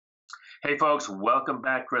Hey folks, welcome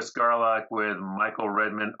back. Chris Garlock with Michael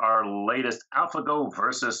Redmond, our latest AlphaGo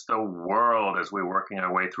versus the world as we're working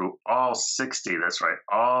our way through all 60, that's right,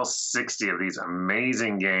 all 60 of these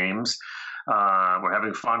amazing games. We're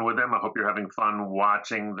having fun with them. I hope you're having fun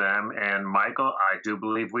watching them. And Michael, I do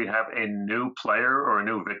believe we have a new player, or a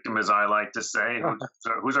new victim, as I like to say.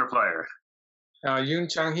 Who's our player?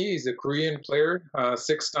 Chanhee is a Korean player,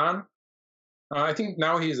 6 dan. I think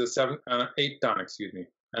now he's a 8 dan, excuse me.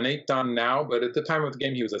 An 8 dan now, but at the time of the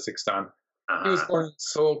game, he was a 6 dan. He was born in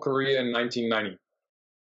Seoul, Korea in 1990.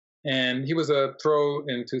 And he was a pro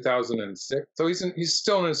in 2006. So he's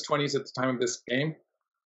still in his 20s at the time of this game.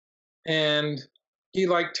 And he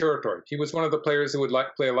liked territory. He was one of the players who would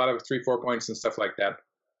play a lot of 3-4 points and stuff like that.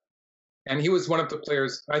 And he was one of the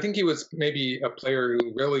players, I think he was maybe a player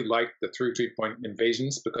who really liked the 3-point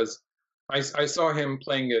invasions, because I saw him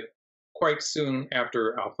playing it quite soon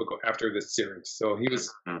after AlphaGo, after this series. So he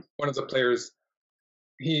was one of the players.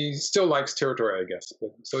 He still likes territory, I guess.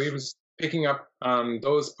 But so he was picking up on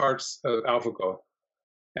those parts of AlphaGo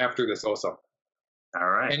after this also. All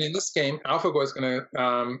right. And in this game, AlphaGo is going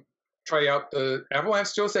to try out the Avalanche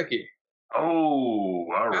Joseki. Oh,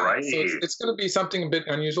 all right. So it's going to be something a bit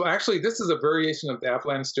unusual. Actually, this is a variation of the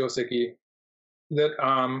Avalanche Joseki that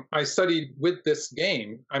I studied with this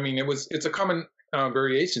game. I mean, it's a common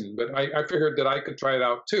variation, but I figured that I could try it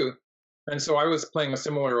out too. And so I was playing a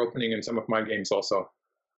similar opening in some of my games also,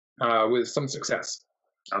 with some success.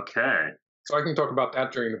 Okay. So I can talk about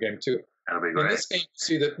that during the game too. That'll be great. In this game, you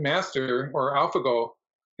see that Master, or AlphaGo,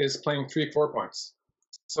 is playing 3-4 points.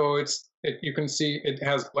 So you can see it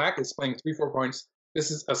has black is playing 3-4 points.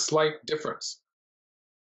 This is a slight difference.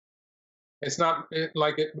 It's not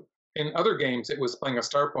like it in other games. It was playing a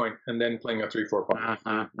star point and then playing a 3-4 point.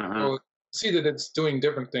 So see that it's doing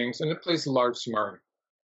different things, and it plays a large Shimari.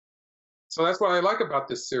 So that's what I like about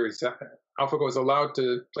this series. AlphaGo is allowed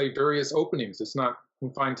to play various openings. It's not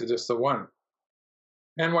confined to just the one.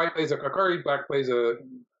 And white plays a Kakari, black plays a.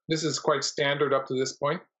 This is quite standard up to this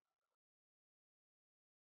point.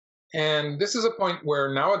 And this is a point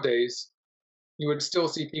where nowadays you would still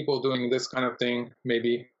see people doing this kind of thing,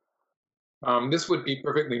 maybe. This would be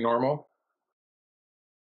perfectly normal.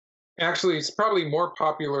 Actually, it's probably more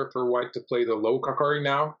popular for white to play the low Kakari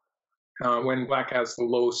now, when black has the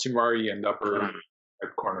low Shimari and upper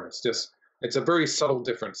right corner. It's a very subtle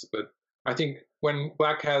difference, but I think when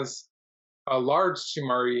black has a large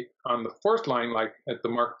Shimari on the fourth line, like at the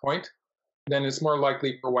mark point, then it's more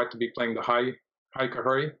likely for white to be playing the high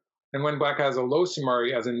Kakari. And when black has a low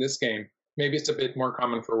Shimari, as in this game, maybe it's a bit more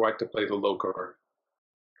common for white to play the low Kakari.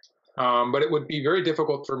 But it would be very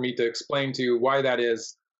difficult for me to explain to you why that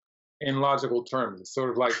is in logical terms. It's sort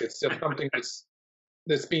of like it's just something that's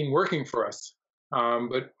been working for us,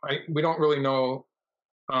 but we don't really know.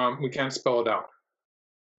 We can't spell it out.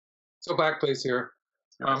 So black plays here.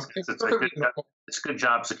 It's good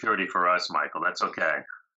job security for us, Michael. That's okay.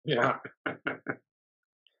 Yeah.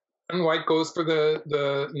 And white goes for the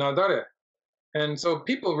Nadare. And so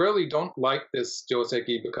people really don't like this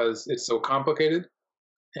Joseki because it's so complicated.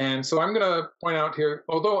 And so I'm going to point out here,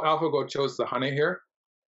 although AlphaGo chose the Hane here,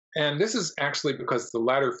 and this is actually because the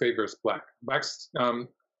ladder favors black. Black's, you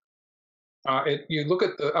look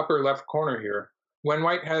at the upper left corner here. When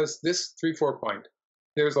white has this 3-4 point,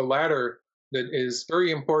 there's a ladder that is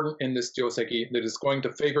very important in this Joseki that is going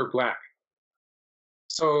to favor black.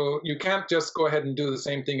 So you can't just go ahead and do the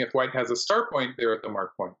same thing if white has a star point there at the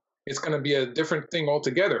mark point. It's going to be a different thing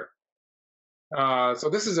altogether. So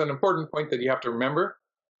this is an important point that you have to remember.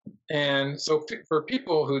 And so for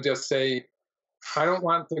people who just say, I don't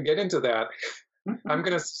want to get into that, I'm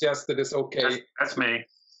going to suggest that it's okay. That's me.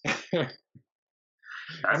 That's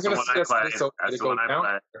the one I play. That's the one I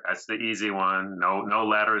play. That's the easy one. No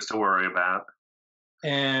ladders to worry about.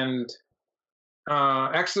 And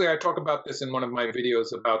actually, I talk about this in one of my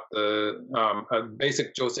videos about the a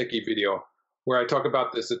basic Joseki video, where I talk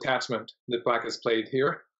about this attachment that black has played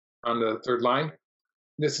here on the third line.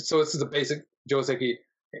 This is a basic Joseki.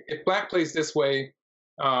 If black plays this way,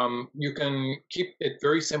 you can keep it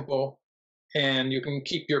very simple, and you can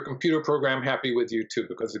keep your computer program happy with you too,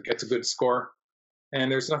 because it gets a good score, and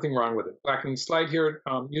there's nothing wrong with it. Black can slide here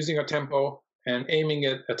using a tempo and aiming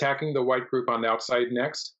at attacking the white group on the outside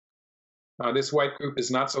next. This white group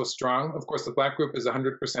is not so strong. Of course, the black group is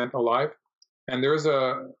 100% alive, and there's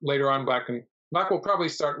later on black will probably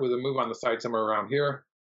start with a move on the side somewhere around here,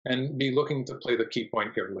 and be looking to play the key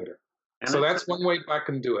point here later. And so that's one way black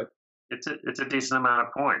can do it. It's a decent amount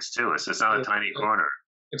of points too. It's not a tiny corner.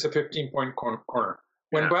 It's a 15-point corner.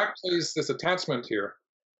 When black plays this attachment here,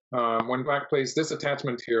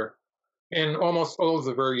 in almost all of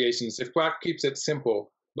the variations, if black keeps it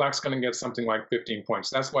simple, black's going to get something like 15 points.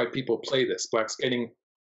 That's why people play this. Black's getting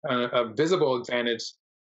a visible advantage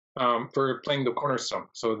for playing the cornerstone.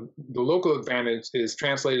 So the local advantage is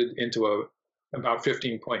translated into about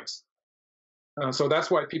 15 points. So that's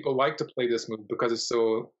why people like to play this move, because it's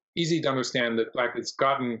so easy to understand that black has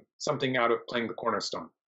gotten something out of playing the cornerstone.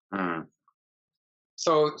 Mm.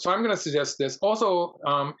 So I'm going to suggest this. Also,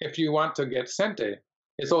 if you want to get sente,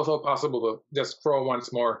 it's also possible to just throw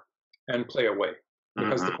once more and play away,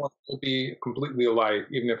 because the corner will be completely alive,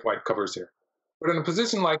 even if white covers here. But in a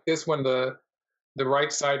position like this, when the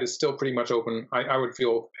right side is still pretty much open, I would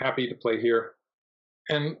feel happy to play here.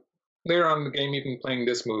 And later on in the game, even playing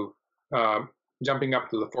this move, jumping up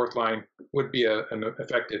to the fourth line, would be an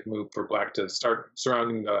effective move for black to start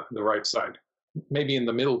surrounding the right side, maybe in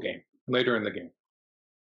the middle game, later in the game.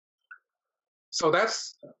 So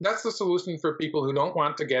that's the solution for people who don't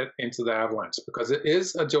want to get into the avalanche, because it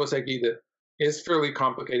is a joseki that is fairly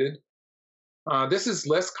complicated. This is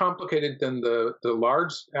less complicated than the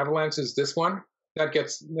large avalanches. This one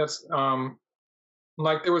that's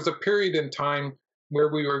like there was a period in time where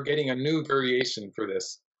we were getting a new variation for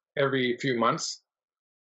this every few months,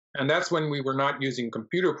 and that's when we were not using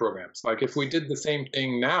computer programs. Like if we did the same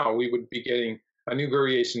thing now, we would be getting a new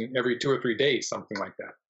variation every 2 or 3 days, something like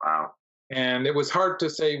that. Wow. And it was hard to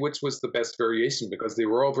say which was the best variation, because they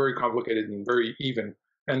were all very complicated and very even,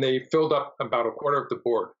 and they filled up about a quarter of the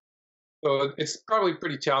board. So it's probably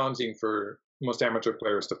pretty challenging for most amateur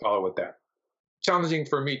players to follow with that. Challenging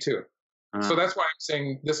for me too. So that's why I'm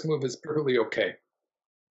saying this move is perfectly okay.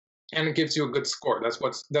 And it gives you a good score.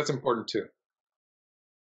 That's important too.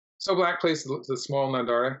 So black plays the small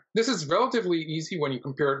nadare. This is relatively easy when you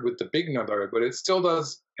compare it with the big nadare, but it still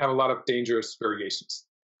does have a lot of dangerous variations.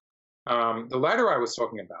 The ladder I was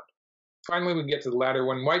talking about. Finally, we get to the ladder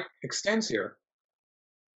when white extends here,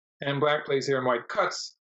 and black plays here and white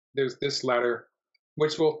cuts. There's this ladder,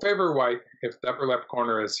 which will favor white if the upper left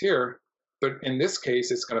corner is here, but in this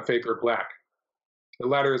case, it's going to favor black. The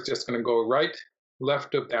ladder is just going to go right,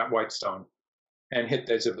 left of that white stone, and hit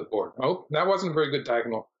the edge of the board. Oh, that wasn't a very good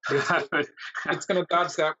diagonal. It's going to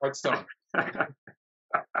dodge that white stone.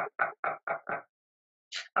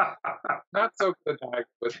 Not so good diagonal,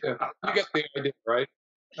 but you get the idea, right?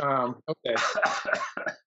 Okay.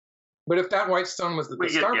 But if that white stone was at the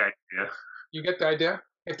start, you get the idea?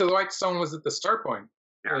 If the white stone was at the start point,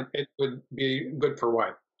 it would be good for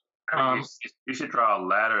white. You should draw a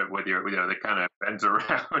ladder with your, that kind of bends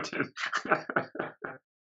around.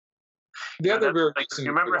 The other variation.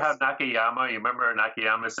 You remember how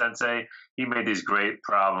Nakayama sensei, he made these great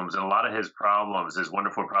problems, and a lot of his problems, his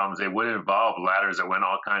wonderful problems, they would involve ladders that went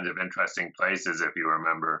all kinds of interesting places, if you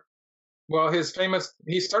remember. Well, he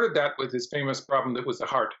started that with his famous problem that was the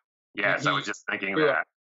heart. Yes, I was just thinking that.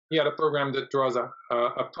 He had a program that draws a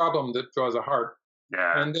problem that draws a heart.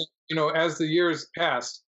 Yeah. And then, as the years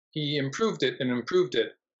passed, he improved it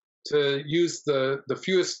to use the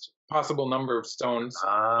fewest possible number of stones.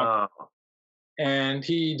 Oh. And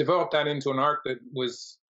he developed that into an art that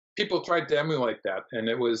people tried to emulate that, and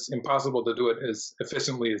it was impossible to do it as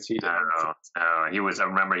efficiently as he did. I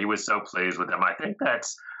remember he was so pleased with them. I think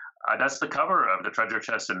that's the cover of the Treasure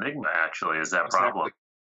Chest Enigma, actually, is that problem.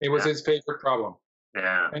 It was his favorite problem.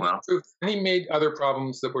 Yeah, and he made other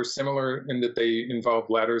problems that were similar in that they involved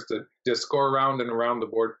ladders that just go around and around the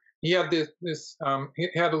board. He had he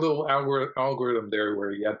had a little algorithm there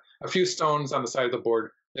where he had a few stones on the side of the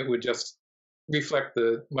board that would just reflect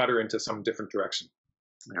the ladder into some different direction.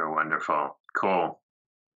 You're wonderful. Cool.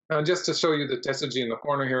 Just to show you the tessuji in the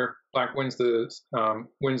corner here, black wins the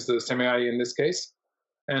semiai in this case.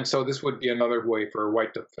 And so this would be another way for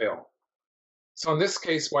white to fail. So in this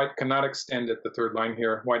case, white cannot extend at the third line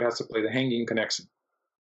here. White has to play the hanging connection.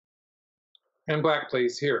 And black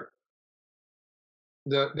plays here.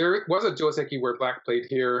 There was a joseki where black played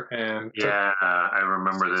here and... Yeah, I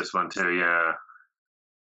remember this one too, yeah.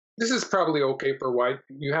 This is probably okay for white.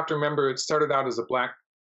 You have to remember it started out as a black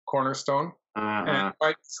cornerstone, and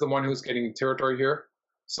white's the one who's getting territory here.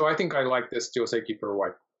 So I think I like this joseki for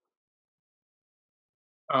white.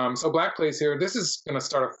 So black plays here. This is going to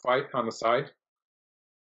start a fight on the side.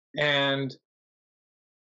 And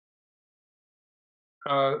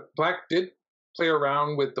black did play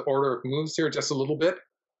around with the order of moves here just a little bit,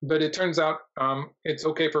 but it turns out it's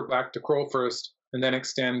okay for black to curl first and then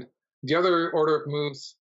extend. The other order of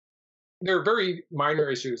moves, there are very minor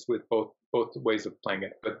issues with both ways of playing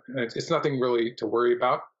it, but it's nothing really to worry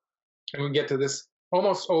about. And we get to this,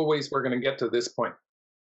 almost always we're going to get to this point.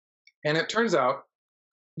 And it turns out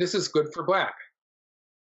this is good for black.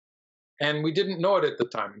 And we didn't know it at the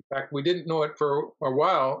time. In fact, we didn't know it for a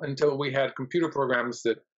while until we had computer programs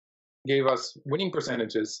that gave us winning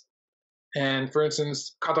percentages. And for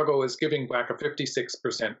instance, AlphaGo is giving black a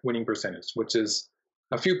 56% winning percentage, which is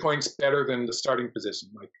a few points better than the starting position.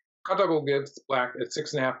 Like AlphaGo gives black at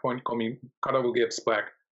 6.5 point komi, AlphaGo gives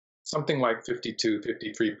black something like 52,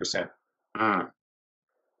 53%.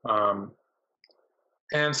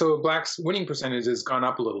 And so black's winning percentage has gone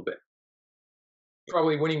up a little bit,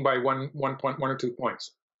 probably winning by one or 2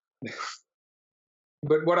 points.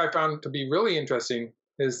 But what I found to be really interesting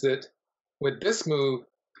is that with this move,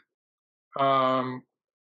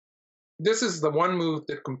 this is the one move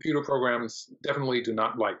that computer programs definitely do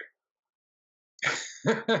not like.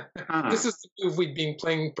 This is the move we've been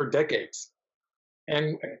playing for decades.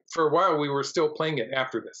 And for a while, we were still playing it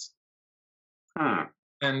after this.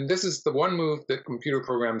 And this is the one move that computer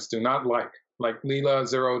programs do not like. Like Leela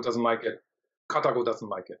Zero doesn't like it. AlphaGo doesn't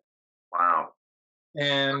like it. Wow.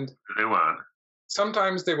 And what do they want?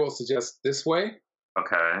 Sometimes they will suggest this way.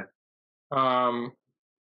 Okay.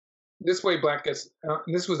 This way, black gets.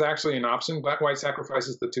 This was actually an option. White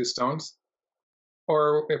sacrifices the 2 stones,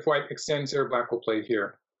 or if white extends here, black will play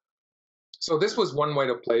here. So this was one way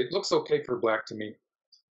to play. It looks okay for black to me.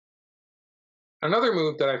 Another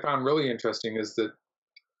move that I found really interesting is that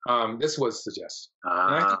this was suggested,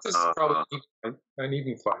 and I think this is probably an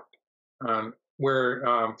even fight, where,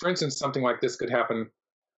 for instance, something like this could happen.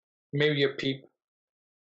 Maybe a peep.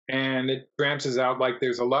 And it branches out, like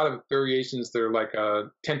there's a lot of variations. They're like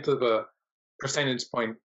 1/10 of a percentage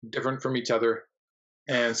point different from each other.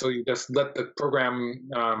 And so you just let the program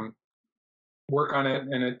work on it,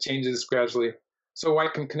 and it changes gradually. So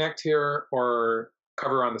white can connect here or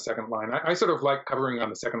cover on the second line. I sort of like covering on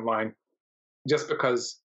the second line just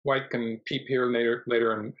because white can peep here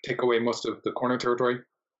later and take away most of the corner territory.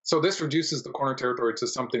 So this reduces the corner territory to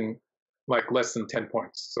something like less than 10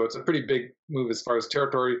 points. So it's a pretty big move as far as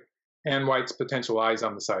territory and white's potential eyes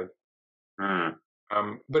on the side.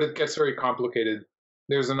 But it gets very complicated.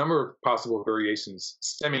 There's a number of possible variations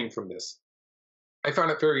stemming from this. I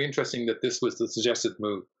found it very interesting that this was the suggested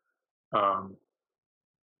move by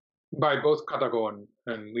both AlphaGo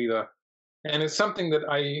and Leela. And it's something that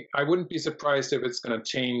I wouldn't be surprised if it's going to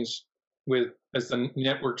change as the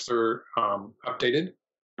networks are updated,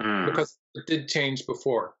 because it did change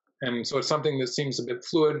before. And so it's something that seems a bit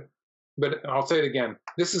fluid, but I'll say it again.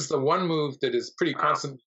 This is the one move that is pretty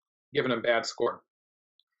constantly given a bad score.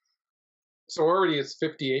 So already it's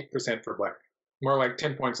 58% for black, more like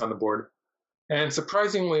 10 points on the board. And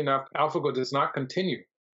surprisingly enough, AlphaGo does not continue.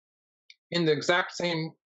 In the exact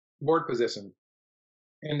same board position,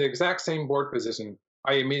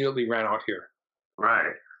 I immediately ran out here.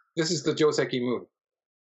 Right. This is the Joseki move.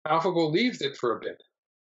 AlphaGo leaves it for a bit.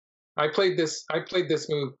 I played this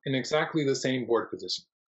move in exactly the same board position.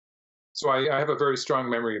 So I have a very strong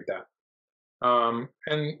memory of that.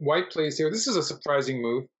 And white plays here. This is a surprising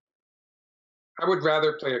move. I would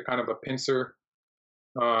rather play a kind of a pincer.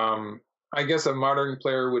 I guess a modern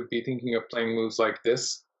player would be thinking of playing moves like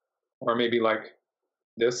this, or maybe like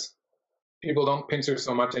this. People don't pincer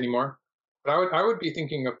so much anymore. But I would be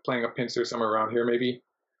thinking of playing a pincer somewhere around here, maybe.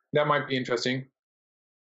 That might be interesting.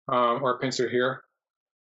 Or a pincer here.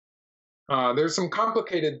 There's some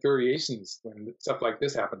complicated variations when stuff like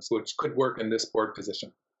this happens, which could work in this board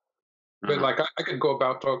position. But like I could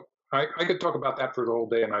I could talk about that for the whole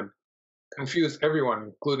day, and I'd confuse everyone,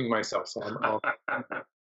 including myself. So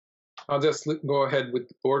I'll just go ahead with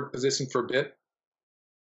the board position for a bit.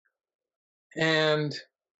 And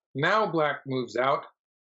now black moves out,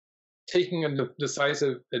 taking a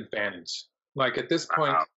decisive advantage. Like at this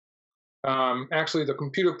point, actually the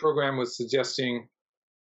computer program was suggesting,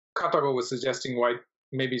 AlphaGo was suggesting white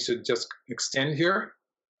maybe should just extend here,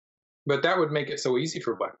 but that would make it so easy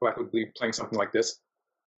for black. Black would be playing something like this.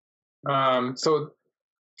 So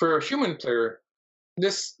for a human player,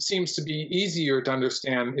 this seems to be easier to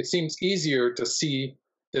understand. It seems easier to see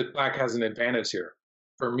that black has an advantage here.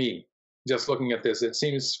 For me, just looking at this, it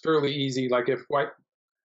seems fairly easy. Like if white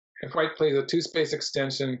plays a 2-space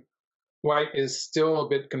extension, white is still a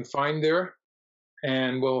bit confined there,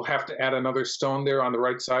 and we'll have to add another stone there on the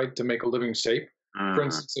right side to make a living shape. For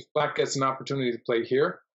instance, if black gets an opportunity to play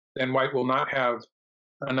here, then white will not have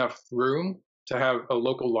enough room to have a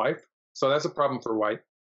local life. So that's a problem for white.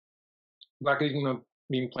 Black isn't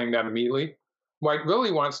even playing that immediately. White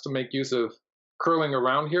really wants to make use of curling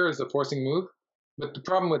around here as a forcing move, but the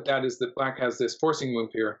problem with that is that black has this forcing move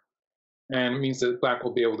here, and it means that black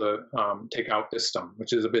will be able to take out this stone,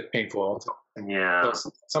 which is a bit painful also. Yeah.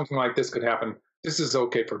 So something like this could happen. This is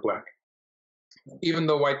okay for black. Even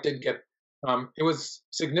though white did get It was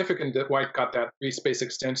significant that white got that free space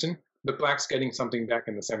extension, but black's getting something back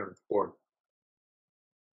in the center of the board.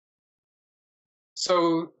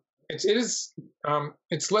 So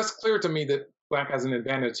it's less clear to me that black has an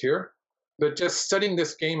advantage here, but just studying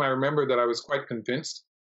this game, I remember that I was quite convinced.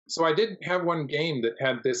 So I did have one game that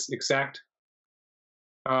had this exact.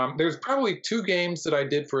 There's probably two games that I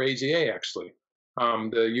did for AGA actually,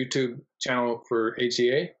 the YouTube channel for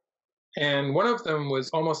AGA, and one of them was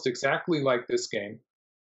almost exactly like this game,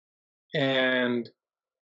 and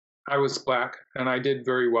I was black, and I did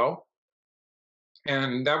very well.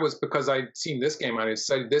 And that was because I'd seen this game. I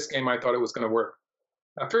studied this game. I thought it was going to work.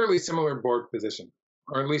 A fairly similar board position,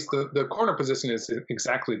 or at least the corner position is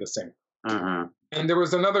exactly the same. Mm-hmm. And there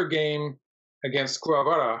was another game against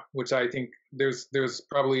Kuwabara, which I think there's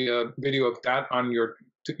probably a video of that on your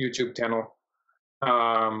YouTube channel,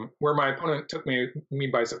 where my opponent took me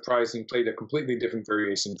by surprise and played a completely different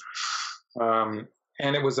variation.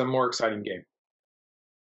 And it was a more exciting game.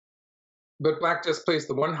 But black just plays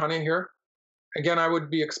the one honey here. Again, I would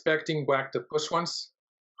be expecting black to push once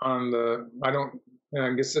on the,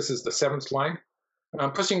 I guess this is the 7th line.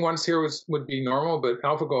 Pushing once here would be normal, but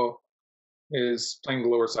AlphaGo is playing the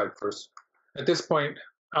lower side first. At this point,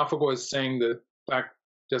 AlphaGo is saying that black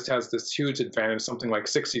just has this huge advantage, something like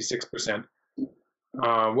 66%,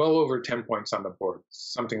 well over 10 points on the board,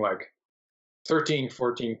 something like 13,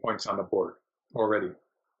 14 points on the board already.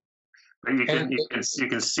 But you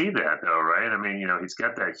can see that though, right? I mean, he's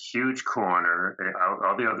got that huge corner.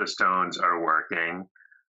 All the other stones are working.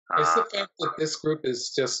 It's the fact that this group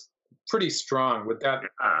is just pretty strong. With that,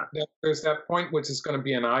 there's that point which is going to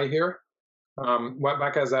be an eye here.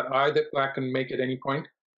 Black has that eye that black can make at any point,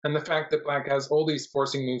 and the fact that black has all these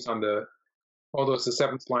forcing moves on although it's the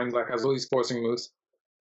 7th line, black has all these forcing moves,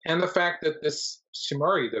 and the fact that this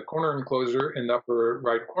Shimari, the corner enclosure in the upper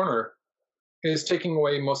right corner, is taking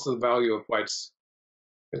away most of the value of white's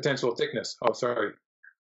potential thickness. Oh, sorry.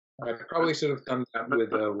 I probably should have done that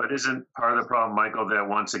with. But isn't part of the problem, Michael, that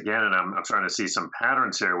once again, and I'm trying to see some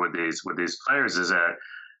patterns here with these players, is that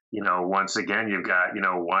once again you've got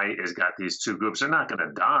white has got these two groups. They're not going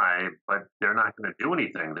to die, but they're not going to do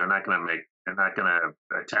anything. They're not going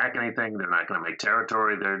to attack anything. They're not going to make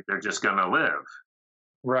territory. They're just going to live.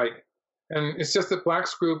 Right, and it's just that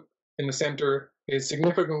black's group in the center is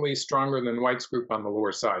significantly stronger than white's group on the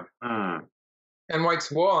lower side. And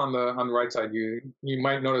white's wall on the right side, you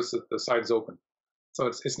might notice that the side's open, so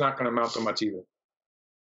it's not going to amount to much either.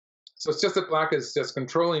 So it's just that black is just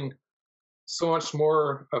controlling so much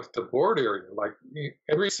more of the board area. Like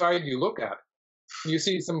every side you look at, you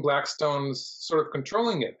see some black stones sort of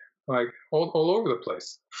controlling it, like all over the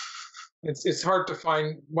place. It's hard to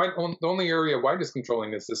find white. The only area white is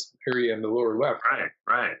controlling is this area in the lower left.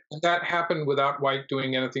 Right. And that happened without white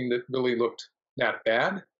doing anything that really looked that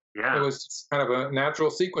bad. Yeah. It was kind of a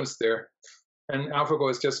natural sequence there. And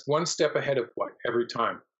AlphaGo is just one step ahead of white every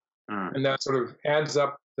time. And that sort of adds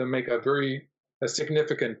up to make a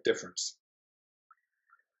significant difference.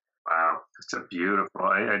 Wow, it's a beautiful.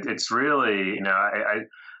 It's really,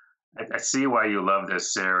 I see why you love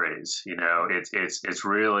this series. It's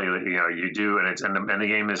really, you do, and the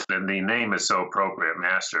game is, and the name is so appropriate,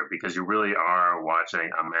 Master, because you really are watching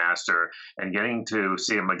a master and getting to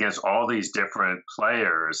see him against all these different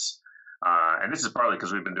players. And this is partly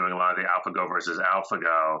because we've been doing a lot of the AlphaGo versus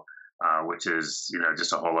AlphaGo, which is,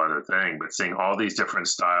 just a whole other thing. But seeing all these different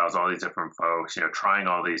styles, all these different folks, trying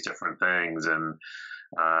all these different things, and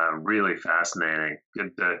really fascinating.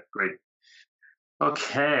 Good, great.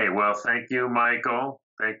 Okay, well, thank you, Michael.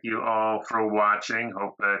 Thank you all for watching.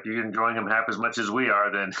 Hope if you're enjoying them half as much as we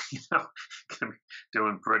are, then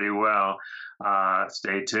doing pretty well.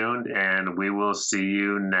 Stay tuned, and we will see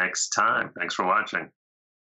you next time. Thanks for watching.